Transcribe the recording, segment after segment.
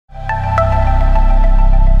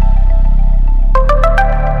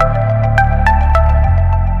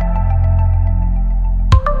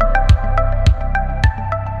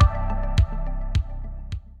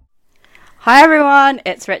Hi everyone,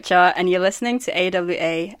 it's Richa and you're listening to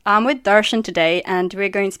AWA. I'm with Darshan today and we're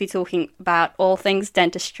going to be talking about all things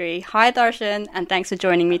dentistry. Hi Darshan and thanks for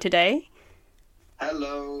joining me today.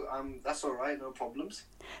 Hello, that's all right, no problems.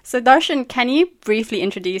 So Darshan, can you briefly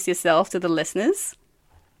introduce yourself to the listeners?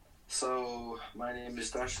 So, my name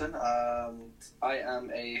is Darshan. I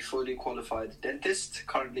am a fully qualified dentist,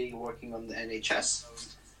 currently working on the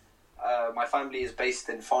NHS. My family is based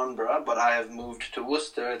in Farnborough, but I have moved to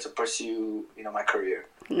Worcester to pursue, my career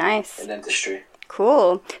Nice. in dentistry.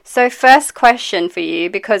 Cool. So first question for you,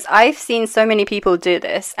 because I've seen so many people do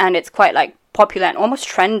this and it's quite like popular and almost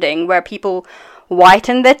trending where people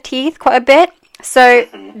whiten their teeth quite a bit. So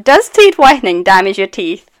does teeth whitening damage your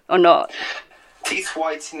teeth or not? Teeth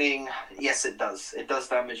whitening, yes, it does. It does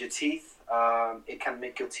damage your teeth. It can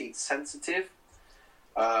make your teeth sensitive.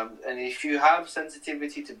 And if you have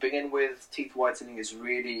sensitivity to begin with, teeth whitening is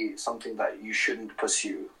really something that you shouldn't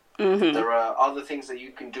pursue. There are other things that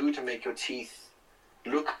you can do to make your teeth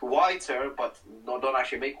look whiter, but don't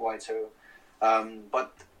actually make whiter.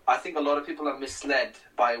 But I think a lot of people are misled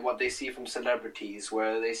by what they see from celebrities,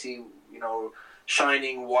 where they see,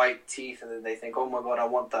 shining white teeth, and then they think, oh my god, I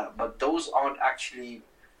want that. But those aren't actually,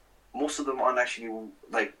 most of them aren't actually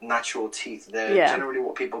like natural teeth. They're generally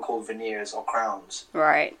what people call veneers or crowns.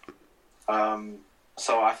 Right.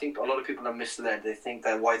 So I think a lot of people are misled. They think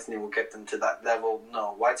that whitening will get them to that level.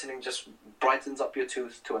 No, whitening just brightens up your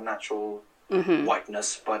tooth to a natural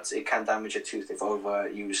whiteness, but it can damage your tooth if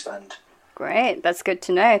overused. And Great, that's good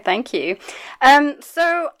to know. Thank you.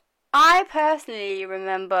 So I personally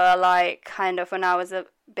remember, like, kind of when I was a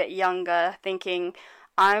bit younger, thinking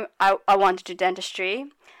I want to do dentistry.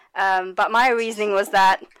 But my reasoning was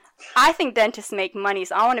that I think dentists make money,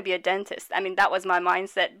 so I want to be a dentist. I mean, that was my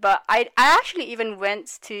mindset. But I actually even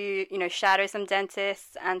went to, shadow some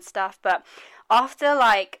dentists and stuff. But after,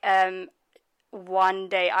 one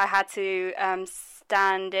day I had to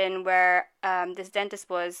stand in where this dentist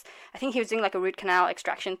was. I think he was doing like a root canal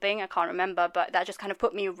extraction thing. I can't remember, but that just kind of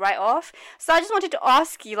put me right off. So I just wanted to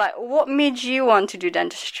ask you, like, what made you want to do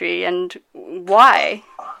dentistry and why?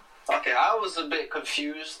 Okay, I was a bit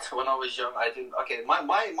confused when I was young. I think,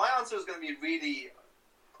 my answer is going to be really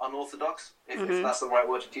unorthodox, if that's the right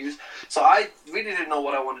word to use. So I really didn't know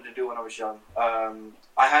what I wanted to do when I was young.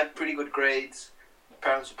 I had pretty good grades.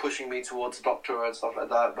 Parents were pushing me towards a doctor and stuff like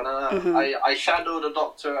that. But I shadowed a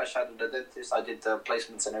doctor, I shadowed a dentist, I did the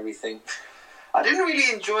placements and everything. I didn't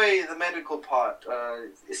really enjoy the medical part.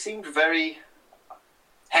 It seemed very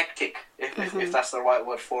hectic, if that's the right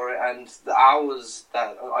word for it, and the hours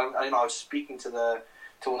that I was speaking to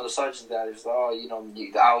one of the surgeons there. He was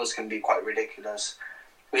like, the hours can be quite ridiculous.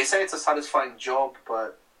 They say it's a satisfying job,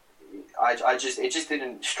 but it just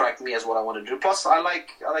didn't strike me as what I wanted to do. Plus, I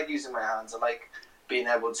like using my hands. I like being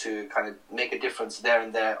able to kind of make a difference there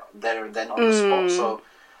and then on the spot. So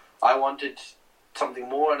I wanted something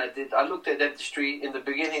more, and I did. I looked at dentistry. In the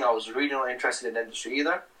beginning, I was really not interested in dentistry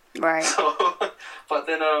either. Right. So, but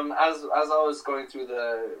then as I was going through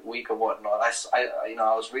the week or whatnot, I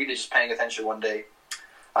was really just paying attention one day,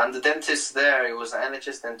 and the dentist there, it was an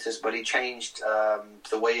NHS dentist, but he changed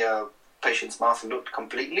the way a patient's mouth looked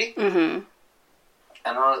completely.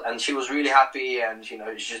 And she was really happy, and she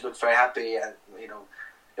just looked very happy, and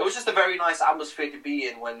it was just a very nice atmosphere to be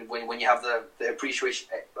in when you have the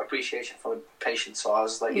appreciation from a patient. So I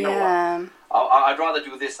was like, you know what, I'd rather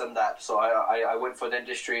do this than that. So I went for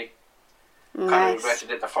dentistry. Nice. Kind of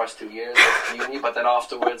regretted it the first 2 years of uni, but then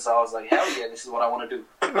afterwards I was like, hell yeah, this is what I want to do.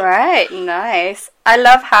 Right, nice. I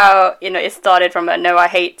love how, it started from a no, I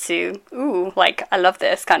hate to, ooh, like, I love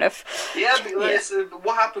this kind of. Yeah, because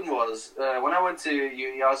what happened was, when I went to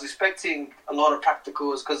uni, I was expecting a lot of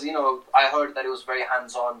practicals, because, I heard that it was very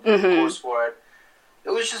hands-on course for it. It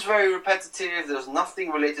was just very repetitive. There was nothing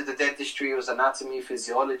related to dentistry. It was anatomy,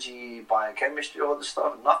 physiology, biochemistry, all this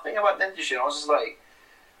stuff. Nothing about dentistry. I was just like,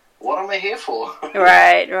 what am I here for?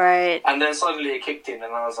 Right. And then suddenly it kicked in,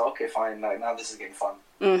 and I was like, okay, fine, like, now this is getting fun.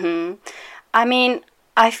 I mean,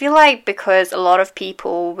 I feel like because a lot of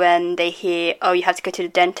people, when they hear, oh, you have to go to the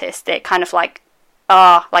dentist, they're kind of like,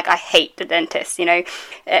 like, I hate the dentist, there's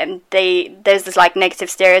this, like,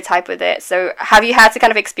 negative stereotype with it. So have you had to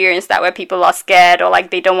kind of experience that where people are scared or,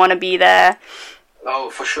 like, they don't want to be there?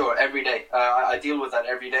 Oh, for sure, every day. I deal with that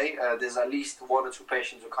every day. There's at least 1 or 2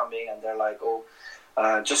 patients who come in, and they're like, oh,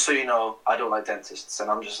 just so you know, I don't like dentists. And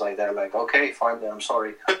I'm just like, they're like, okay, fine then, I'm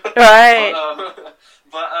sorry. Right.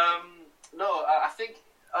 No, I think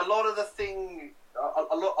a lot of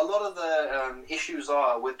the issues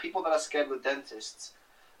are with people that are scared with dentists.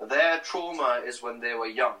 Their trauma is when they were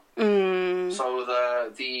young. So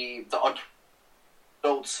the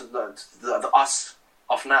adults, the us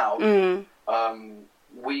of now,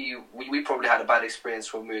 we probably had a bad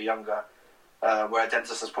experience when we were younger, where a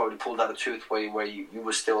dentist has probably pulled out a tooth where you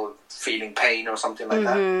were still feeling pain or something like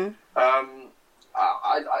that.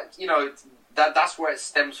 That's where it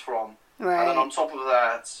stems from. Right. And then on top of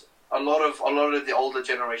that, a lot of the older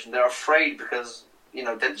generation, they're afraid because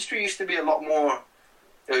dentistry used to be a lot more.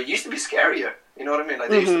 It used to be scarier. You know what I mean? Like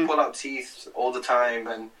they used to pull out teeth all the time,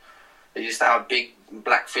 and they used to have big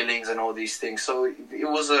black fillings and all these things. So it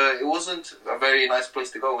wasn't a very nice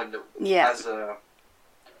place to go. And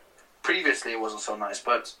previously it wasn't so nice,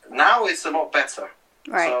 but now it's a lot better.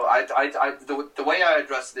 Right. So the way I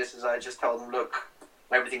address this is I just tell them, look,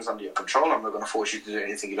 everything's under your control. I'm not going to force you to do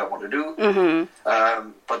anything you don't want to do.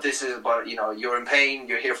 But you're in pain.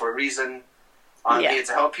 You're here for a reason. I'm here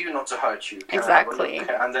to help you, not to hurt you. Exactly.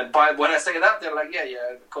 And then when I say that, they're like, yeah,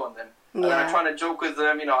 go on then. And then I'm trying to joke with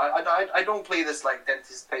them. I don't play this like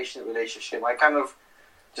dentist-patient relationship. I kind of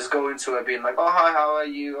just go into it being like, oh, hi, how are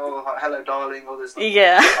you? Oh, hello, darling. All this stuff.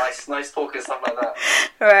 Yeah. Nice talk and stuff like that.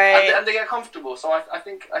 Right. And they get comfortable. So I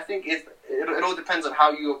think it all depends on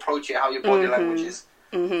how you approach it, how your body language is.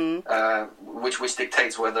 Which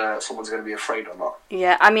dictates whether someone's going to be afraid or not.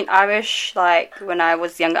 Yeah, I mean, I wish, like, when I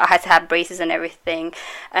was younger, I had to have braces and everything.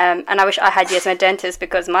 And I wish I had you as my dentist,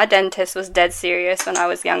 because my dentist was dead serious when I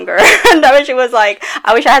was younger. And I wish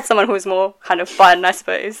I had someone who was more kind of fun, I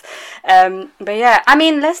suppose. But yeah, I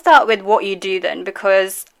mean, let's start with what you do then,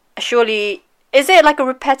 because surely, is it like a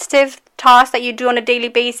repetitive task that you do on a daily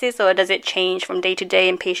basis, or does it change from day to day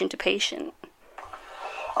and patient to patient?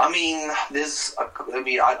 I mean,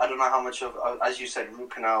 I don't know how much of, as you said,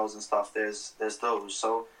 root canals and stuff, there's those.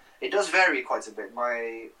 So it does vary quite a bit.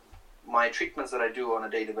 My treatments that I do on a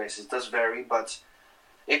daily basis does vary, but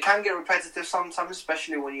it can get repetitive sometimes,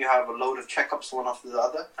 especially when you have a load of checkups one after the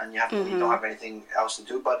other and you don't have anything else to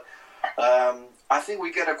do. But I think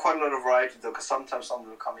we get quite a lot of variety though, because sometimes someone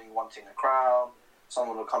will come in wanting a crown.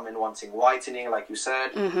 Someone will come in wanting whitening, like you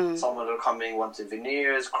said. Someone will come in wanting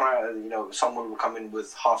veneers. Someone will come in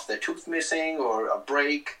with half their tooth missing or a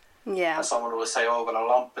break. Yeah. And someone will say, "Oh, I've got a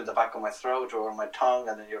lump in the back of my throat or on my tongue,"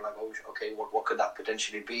 and then you're like, "Oh, okay, what could that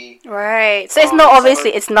potentially be?" Right. So it's not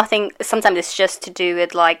obviously. It's nothing. Sometimes it's just to do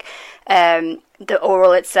with like the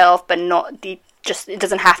oral itself, but not the. Just it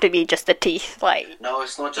doesn't have to be just the teeth. Like no,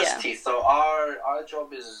 it's not just teeth. So our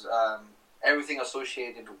job is everything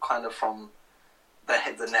associated kind of from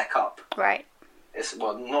the neck up. Right. It's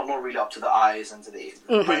not really up to the eyes and to the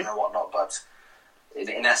brain and whatnot, but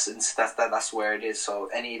in essence that's where it is. So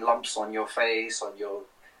any lumps on your face, on your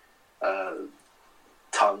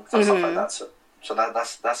tongue, stuff like that. So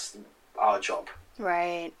that's our job.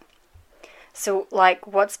 Right. So like,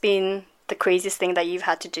 what's been the craziest thing that you've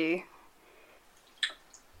had to do?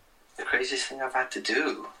 The craziest thing I've had to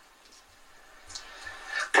do?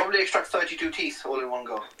 Probably extract 32 teeth all in one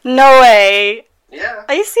go. No way. Yeah.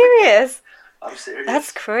 Are you serious? I'm serious.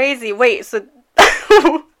 That's crazy. Wait, so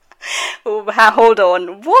hold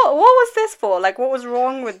on. What was this for? Like, what was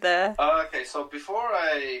wrong with the... Okay, so before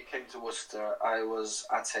I came to Worcester, I was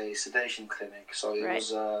at a sedation clinic. So it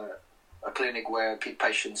was a clinic where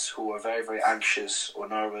patients who were very, very anxious or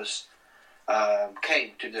nervous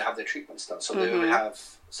came to have their treatments done. So they would have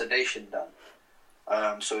sedation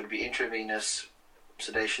done. So it would be intravenous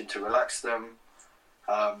sedation to relax them.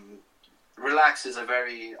 Relax is a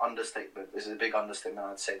very understatement. This is a big understatement,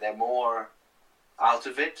 I'd say. They're more out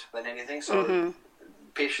of it than anything. So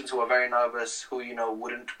patients who are very nervous, who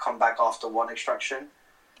wouldn't come back after one extraction.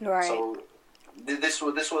 Right. So this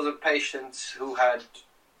was a patient who had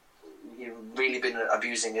really been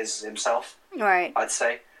abusing himself. Right. I'd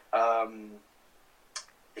say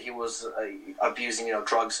he was abusing not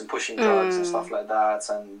pushing drugs and stuff like that,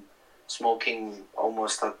 and smoking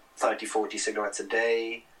almost 30-40 cigarettes a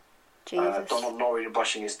day. Not really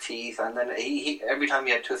brushing his teeth, and then he every time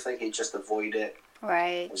he had toothache, he'd just avoid it.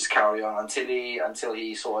 Right. Just carry on until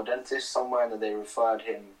he saw a dentist somewhere, and then they referred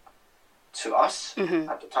him to us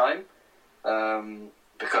at the time,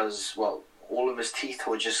 because all of his teeth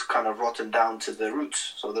were just kind of rotten down to the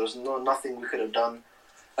roots, so there was nothing we could have done.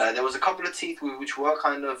 There was a couple of teeth which were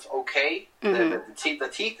kind of okay. The teeth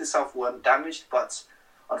itself weren't damaged, but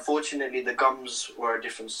unfortunately the gums were a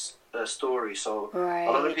different story. So a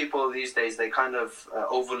lot of people these days, they kind of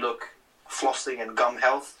overlook flossing and gum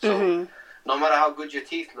health. So no matter how good your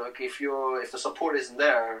teeth look, if the support isn't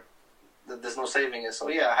there, there's no saving it. So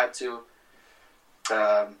I had to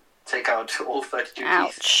take out all 32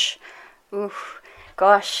 teeth. Oof.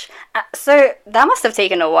 Gosh. So that must have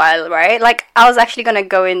taken a while, right? Like, I was actually going to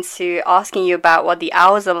go into asking you about what the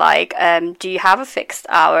hours are like. Do you have a fixed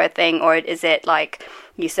hour thing, or is it like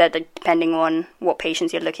you said, that depending on what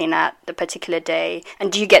patients you're looking at the particular day?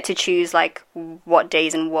 And do you get to choose like what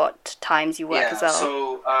days and what times you work as well?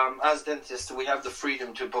 So as dentists, we have the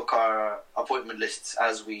freedom to book our appointment lists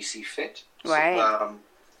as we see fit. Right. So,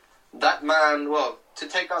 to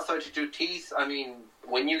take out 32 teeth, I mean,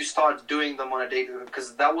 when you start doing them on a daily,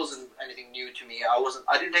 because that wasn't anything new to me.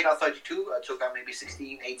 I didn't take out 32. I took out maybe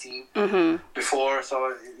 16, 18 before.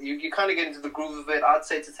 So you kind of get into the groove of it. I'd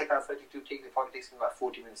say to take out 32 teeth, it probably takes me about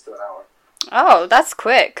 40 minutes to an hour. Oh, that's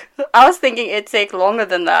quick. I was thinking it'd take longer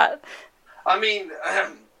than that. I mean,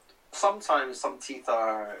 sometimes some teeth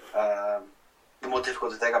are more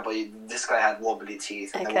difficult to take out, but this guy had wobbly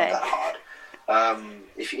teeth and they weren't that hard.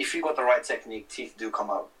 If you got the right technique, teeth do come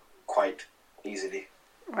out quite easily.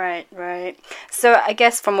 Right. So I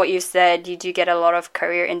guess from what you said, you do get a lot of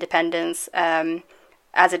career independence as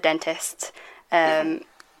a dentist.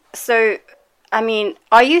 So, I mean,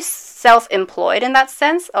 are you self-employed in that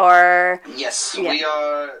sense, or? Yes, we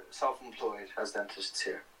are self-employed as dentists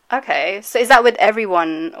here. Okay, so is that with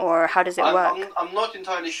everyone, or how does it work? I'm not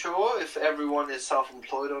entirely sure if everyone is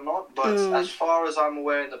self-employed or not, but as far as I'm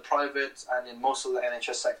aware, in the private and in most of the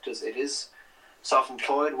NHS sectors, it is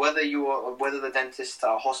self-employed. Whether the dentists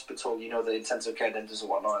are hospital, the intensive care dentists or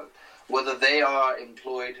whatnot, whether they are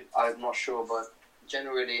employed, I'm not sure, but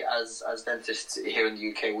generally as dentists here in the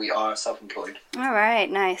UK, we are self-employed. All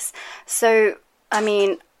right, nice. So, I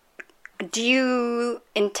mean, do you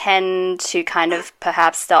intend to kind of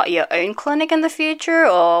perhaps start your own clinic in the future,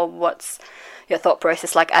 or what's your thought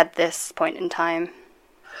process like at this point in time?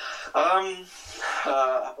 Well,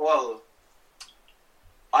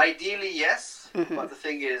 ideally, yes. But the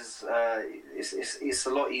thing is, it's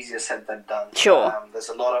a lot easier said than done. Sure. There's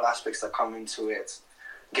a lot of aspects that come into it.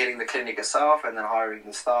 Getting the clinic itself, and then hiring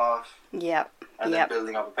the staff. Yep. And then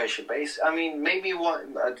building up a patient base. I mean, maybe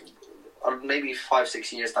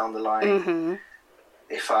 5-6 years down the line,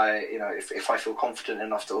 if I feel confident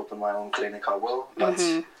enough to open my own clinic, I will. But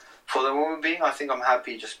for the moment being, I think I'm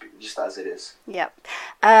happy just as it is. Yep.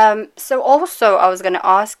 So also, I was going to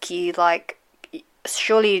ask you, like,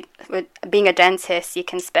 surely with being a dentist, you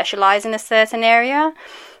can specialize in a certain area.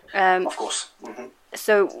 Of course.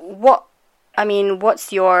 So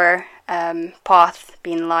what's your path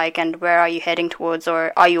been like, and where are you heading towards,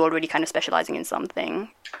 or are you already kind of specializing in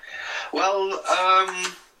something? Well,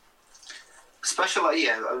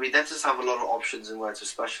 dentists have a lot of options in where to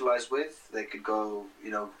specialize with. They could go,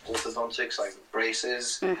 orthodontics, like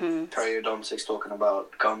braces, periodontics, talking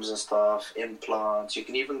about gums and stuff, implants. You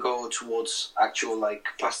can even go towards actual, like,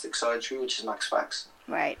 plastic surgery, which is max fax.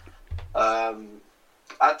 Right.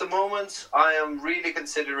 At the moment, I am really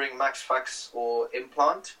considering max fax or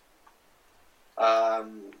implant.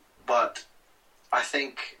 But I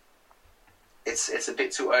think it's a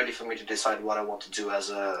bit too early for me to decide what I want to do as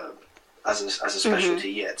a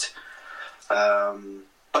specialty yet.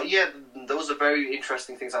 But yeah, those are very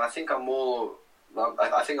interesting things, and I think I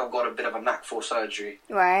think I've got a bit of a knack for surgery.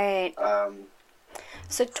 Right.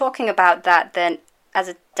 So talking about that, then, as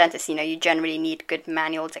a dentist, you generally need good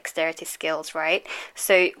manual dexterity skills, right?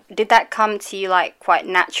 So did that come to you like quite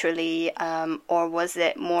naturally, or was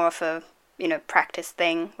it more of a practice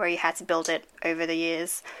thing where you had to build it over the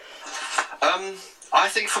years? I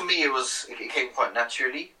think for me it came quite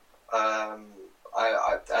naturally. As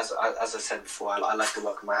I said before, I like to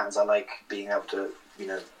work with my hands. I like being able to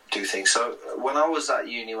do things. So when I was at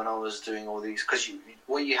uni, when I was doing all these, because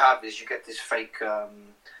what you have is you get this fake,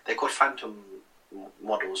 they're called phantom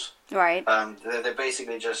models. Right. They're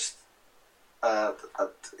basically just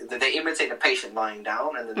they imitate the patient lying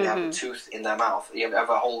down, and then they have a tooth in their mouth. You have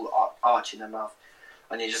a whole arch in their mouth,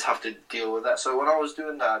 and you just have to deal with that. So when I was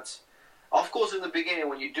doing that, of course, in the beginning,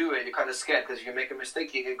 when you do it, you're kind of scared because if you make a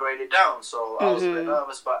mistake, you get graded down. So I was a bit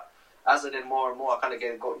nervous, but as I did more and more, I kind of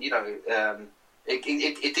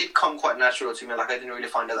it did come quite natural to me. Like, I didn't really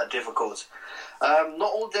find it that difficult. Not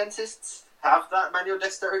all dentists have that manual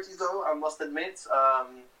dexterity, though, I must admit.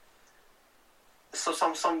 So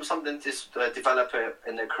some dentists develop it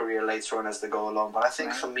in their career later on as they go along. But I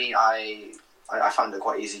think for me, I found it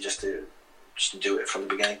quite easy just to do it from the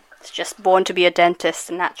beginning. It's just born to be a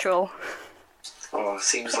dentist, natural. Oh,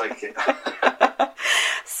 seems like it.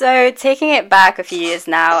 So taking it back a few years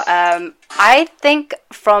now, I think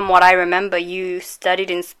from what I remember, you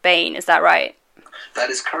studied in Spain. Is that right? That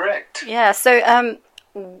is correct. Yeah. So,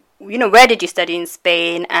 where did you study in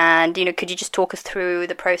Spain? And, could you just talk us through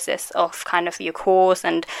the process of kind of your course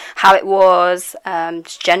and how it was,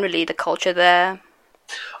 just generally the culture there?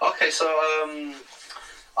 Okay, so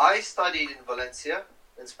I studied in Valencia,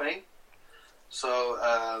 in Spain. So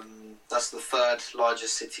that's the third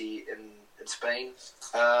largest city in Spain.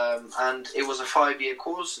 And it was a 5-year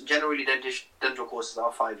course. Generally, dental courses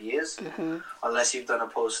are 5 years. Unless you've done a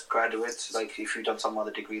postgraduate, like if you've done some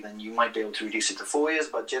other degree, then you might be able to reduce it to 4 years,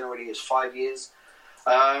 but generally it's 5 years.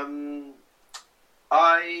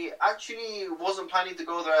 I actually wasn't planning to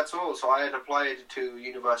go there at all, so I had applied to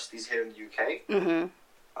universities here in the UK.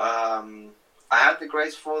 I had the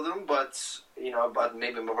grades for them, but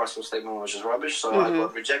maybe my personal statement was just rubbish, so I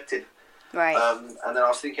got rejected. Right. And then I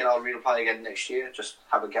was thinking I'll reapply again next year, just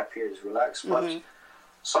have a gap year, just relax. But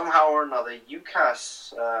somehow or another,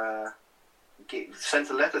 UCAS sent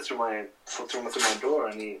a letter through my door,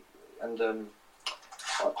 and I'm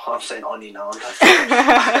saying Oni now.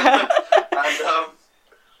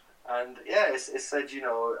 And yeah, it said, have you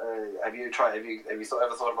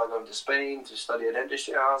ever thought about going to Spain to study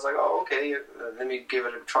dentistry? And I was like, oh, okay, let me give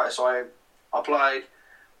it a try. So I applied,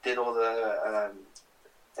 did all the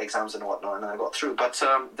exams and whatnot, and I got through. But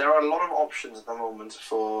there are a lot of options at the moment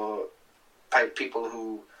for people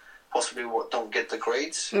who possibly don't get the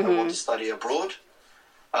grades and want to study abroad.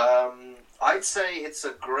 I'd say it's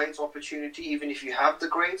a great opportunity, even if you have the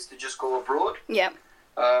grades, to just go abroad. Yeah.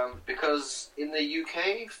 Because in the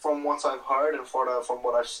UK, from what I've heard and from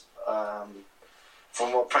what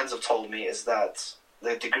friends have told me, is that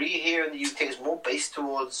the degree here in the UK is more based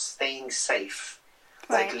towards staying safe,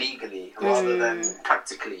 like legally, rather than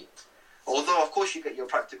practically. Although, of course, you get your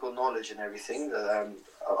practical knowledge and everything. I'm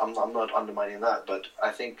not undermining that, but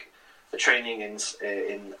I think the training in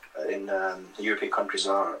European countries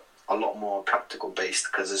are a lot more practical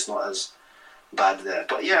based because it's not as bad there.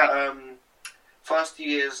 But yeah. First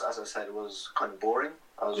years, as I said, was kind of boring.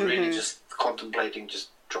 I was really just contemplating just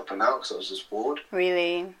dropping out because I was just bored.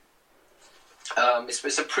 Really?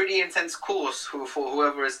 It's a pretty intense course for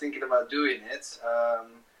whoever is thinking about doing it.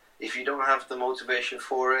 If you don't have the motivation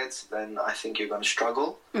for it, then I think you're going to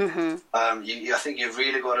struggle. I think you've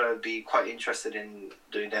really got to be quite interested in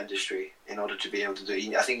doing dentistry in order to be able to do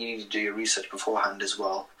it. I think you need to do your research beforehand as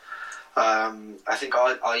well. I think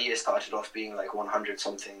our year started off being like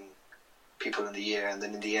 100-something people in the year, and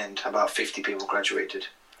then in the end about 50 people graduated.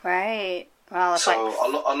 Right. Well, so a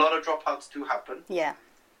lot of dropouts do happen. Yeah.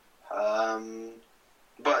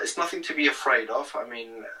 But it's nothing to be afraid of. I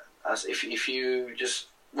mean, as if you just,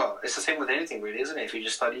 well, it's the same with anything really, isn't it? If you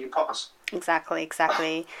just study, you pass. Exactly.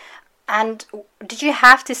 And did you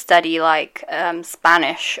have to study like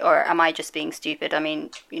Spanish, or am I just being stupid? I mean,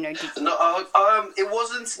 No, it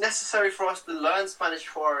wasn't necessary for us to learn Spanish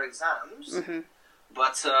for our exams.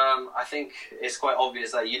 But I think it's quite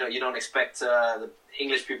obvious that you don't expect the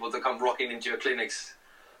English people to come rocking into your clinics.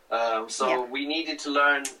 So we needed to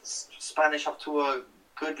learn Spanish up to a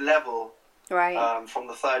good level, right? From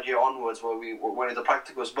the third year onwards, where we went into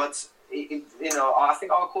practicals. But I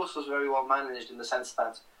think our course was very well managed in the sense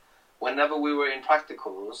that whenever we were in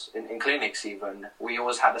practicals, in clinics even, we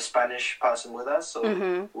always had a Spanish person with us. So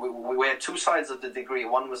we had two sides of the degree.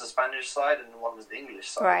 One was the Spanish side, and one was the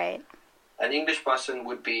English side. Right. An English person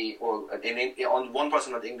would be, on one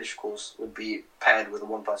person on the English course would be paired with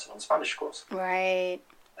one person on the Spanish course. Right.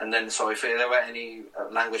 And then, so if there were any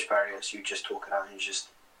language barriers, you just talk it out and you just,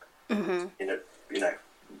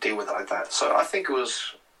 deal with it like that. So I think it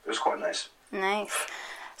was quite nice. Nice.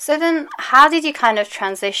 So then, how did you kind of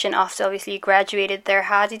transition after obviously you graduated there?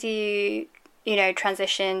 How did you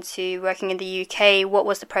transition to working in the UK? What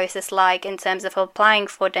was the process like in terms of applying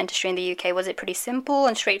for dentistry in the UK? Was it pretty simple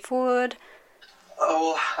and straightforward?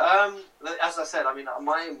 Oh, as I said, I mean,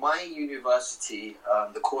 my university,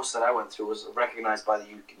 the course that I went through was recognised by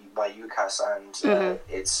UCAS, and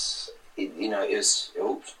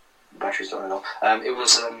batteries don't know. It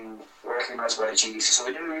was recognised by the GDC, so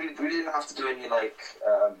we didn't have to do any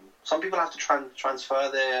some people have to transfer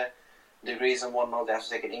their degrees and whatnot. They have to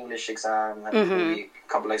take an English exam and maybe a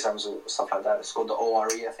couple of exams or stuff like that. It's called the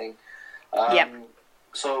ORE, I think.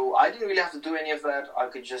 So I didn't really have to do any of that. I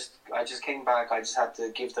just came back. I just had to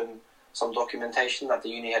give them some documentation that the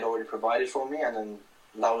uni had already provided for me, and then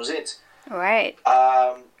that was it. Right.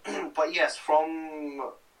 But yes, from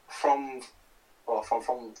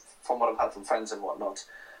what I've had from friends and whatnot,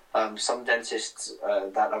 some dentists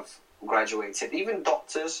that have graduated, even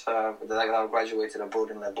doctors that have graduated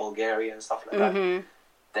abroad in Bulgaria and stuff like that,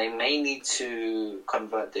 they may need to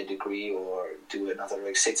convert their degree or do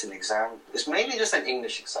another sit-in exam. It's mainly just an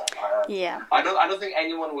English exam. I don't think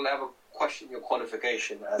anyone will ever question your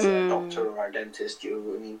qualification as a doctor or a dentist.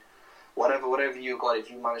 Whatever you got, if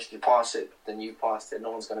you manage to pass it, then you passed it.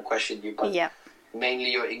 No one's going to question you. But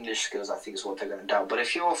mainly your English skills, I think, is what they're going to doubt. But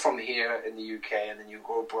if you're from here in the UK and then you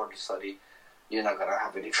go abroad to study, you're not going to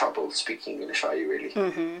have any trouble speaking English, are you, really?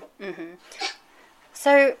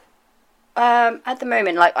 So, at the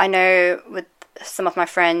moment, like, I know with some of my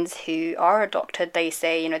friends who are a doctor, they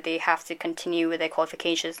say, you know, they have to continue with their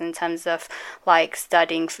qualifications in terms of, like,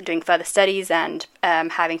 studying, doing further studies and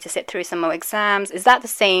having to sit through some more exams. Is that the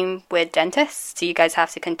same with dentists? Do you guys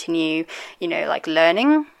have to continue, you know, like,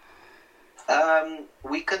 learning?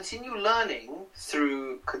 We continue learning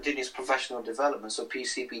through continuous professional development, so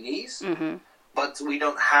PCPDs, but we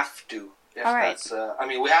don't have to. All right. I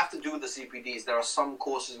mean, we have to do the CPDs. There are some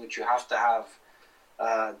courses which you have to have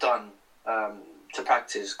done to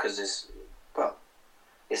practice because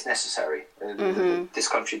it's necessary. This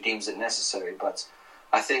country deems it necessary. But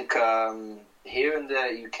I think here in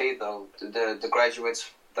the UK, though, the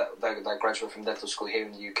graduates that graduate from dental school here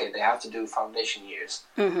in the UK, they have to do foundation years.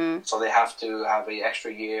 So they have to have an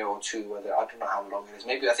extra year or two, whether I don't know how long it is.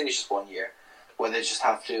 Maybe I think it's just 1 year, where they just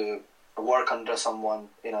have to work under someone,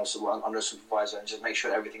 you know, under a supervisor, and just make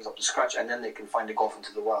sure everything's up to scratch, and then they can finally go off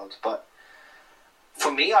into the world. But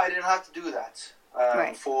for me, I didn't have to do that.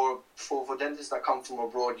 Right. For dentists that come from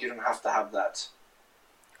abroad, you don't have to have that.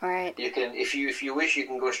 Right. You can, if you wish, you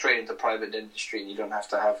can go straight into private dentistry, and you don't have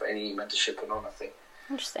to have any mentorship or nothing.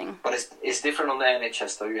 Interesting. But it's different on the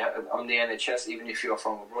NHS, though. On the NHS, even if you're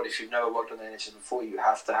from abroad, if you've never worked on the NHS before, you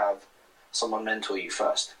have to have someone mentor you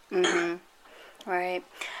first. Right.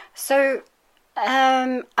 So,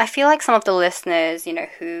 I feel like some of the listeners, you know,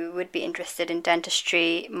 who would be interested in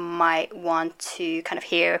dentistry might want to kind of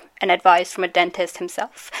hear an advice from a dentist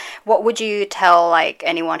himself. What would you tell, like,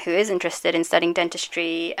 anyone who is interested in studying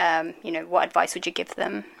dentistry? You know, what advice would you give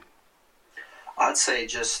them? I'd say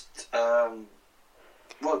just,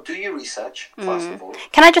 do your research, first of all.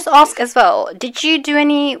 Can I just ask as well, did you do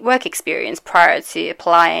any work experience prior to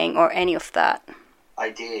applying or any of that? I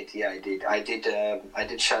did, yeah, I did. I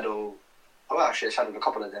did shadow. Well, actually, I shadowed a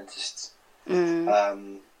couple of dentists.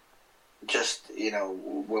 Just, you know,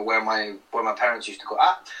 where my parents used to go.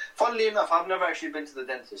 Funnily enough, I've never actually been to the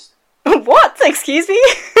dentist. What? Excuse me?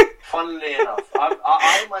 Funnily enough,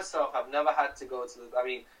 I myself have never had to go to the. I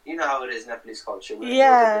mean, you know how it is Nepalese culture. When you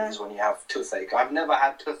have toothache. I've never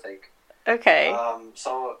had toothache. Okay.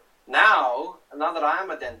 So now that I am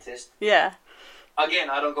a dentist. Yeah. Again,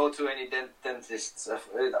 I don't go to any dentists.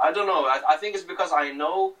 I don't know. I think it's because I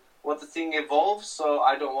know what the thing involves, so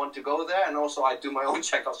I don't want to go there. And also, I do my own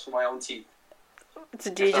checkups for my own teeth.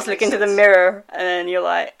 So do you just look into the mirror and then you're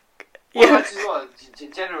like... Well,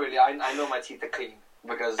 generally, I know my teeth are clean.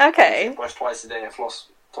 Because I brush twice a day, I floss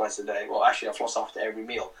twice a day. Well, actually, I floss after every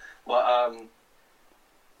meal. But,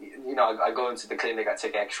 you know, I go into the clinic, I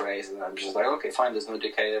take x-rays, and I'm just like, okay, fine, there's no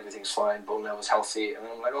decay, everything's fine, bone level's healthy. And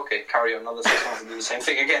I'm like, okay, carry on another 6 months and do the same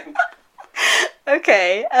thing again.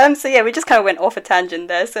 Okay, so yeah, we just kind of went off a tangent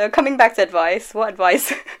there. So coming back to advice, what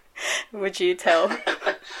advice would you tell?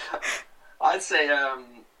 I'd say,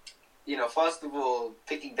 you know, first of all,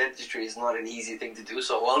 picking dentistry is not an easy thing to do,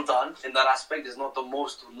 so well done. In that aspect, it's not the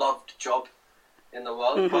most loved job in the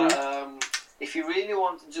world, but if you really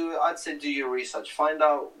want to do it, I'd say do your research. Find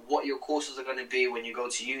out what your courses are going to be when you go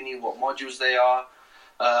to uni, what modules they are,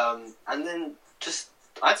 and then just,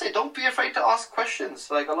 I'd say don't be afraid to ask questions.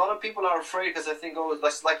 Like, a lot of people are afraid because they think, oh,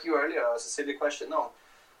 that's like you earlier, it's a silly question. No.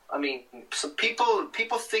 I mean, so people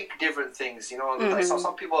think different things, you know. Like, so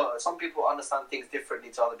some people understand things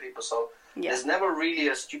differently to other people. So there's never really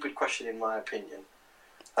a stupid question, in my opinion.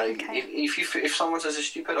 Like, if someone says it's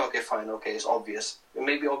stupid, okay, fine, okay, it's obvious. It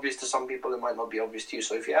may be obvious to some people, it might not be obvious to you.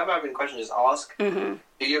 So if you ever have any questions, just ask, do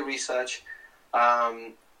your research,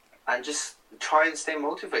 and just try and stay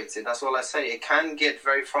motivated. That's all I say. It can get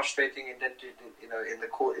very frustrating in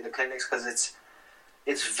the clinics because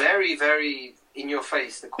it's very, very in your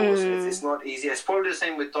face, the course. It's not easy. It's probably the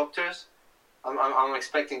same with doctors. I'm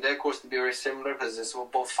expecting their course to be very similar because it's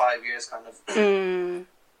both 5 years kind of.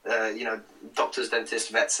 You know, doctors, dentists,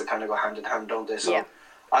 vets that kind of go hand in hand, don't they? So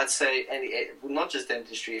I'd say not just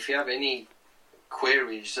dentistry. If you have any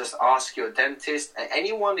queries, just ask your dentist.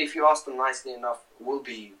 Anyone, if you ask them nicely enough, will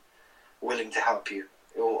be willing to help you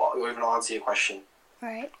or even answer your question.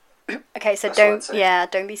 Right. Okay, so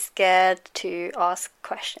don't be scared to ask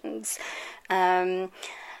questions.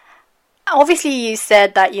 Obviously, you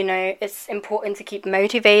said that, you know, it's important to keep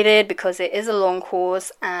motivated because it is a long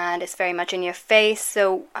course and it's very much in your face.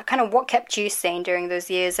 So kind of what kept you sane during those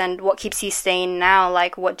years and what keeps you sane now?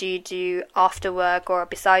 Like, what do you do after work or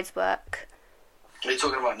besides work? Are you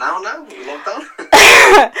talking about now, lockdown?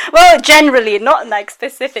 Well, generally, not like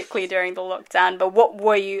specifically during the lockdown, but what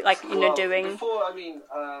were you, like, you know, doing? Before, I mean,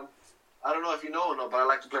 I don't know if you know or not, but I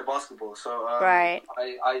like to play basketball. So Right.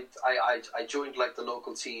 I joined like the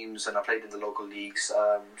local teams and I played in the local leagues.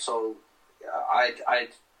 So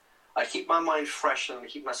I keep my mind fresh and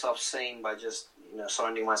keep myself sane by just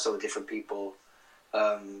surrounding myself with different people,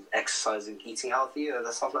 exercising, eating healthy, and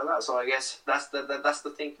stuff like that. So I guess that's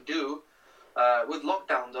the thing to do. With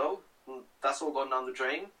lockdown though, that's all gone down the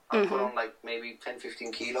drain. I put on like maybe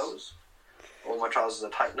 10-15 kilos. All my trousers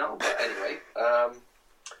are tight now, but anyway.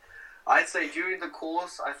 I'd say during the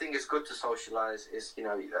course, I think it's good to socialize. It's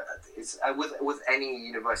with any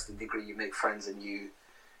university degree, you make friends and you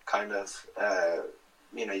kind of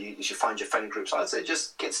you should find your friend groups. I'd say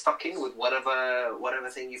just get stuck in with whatever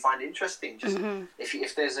thing you find interesting. Just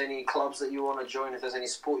if there's any clubs that you want to join, if there's any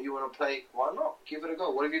sport you want to play, why not give it a go?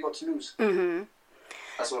 What have you got to lose?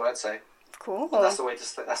 That's what I'd say. Cool. But that's the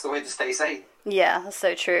way to stay sane. Yeah, that's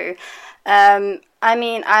so true. I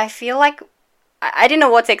mean, I feel like I didn't know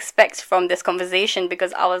what to expect from this conversation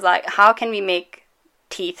because I was like, how can we make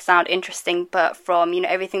teeth sound interesting? But from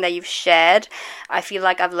everything that you've shared, I feel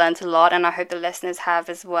like I've learned a lot, and I hope the listeners have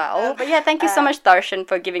as well. But yeah, thank you so much, Darshan,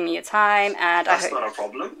 for giving me your time. And that's not a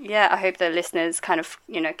problem. Yeah, I hope the listeners kind of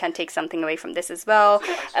can take something away from this as well.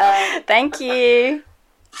 Thank you.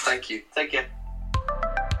 Thank you. Take care.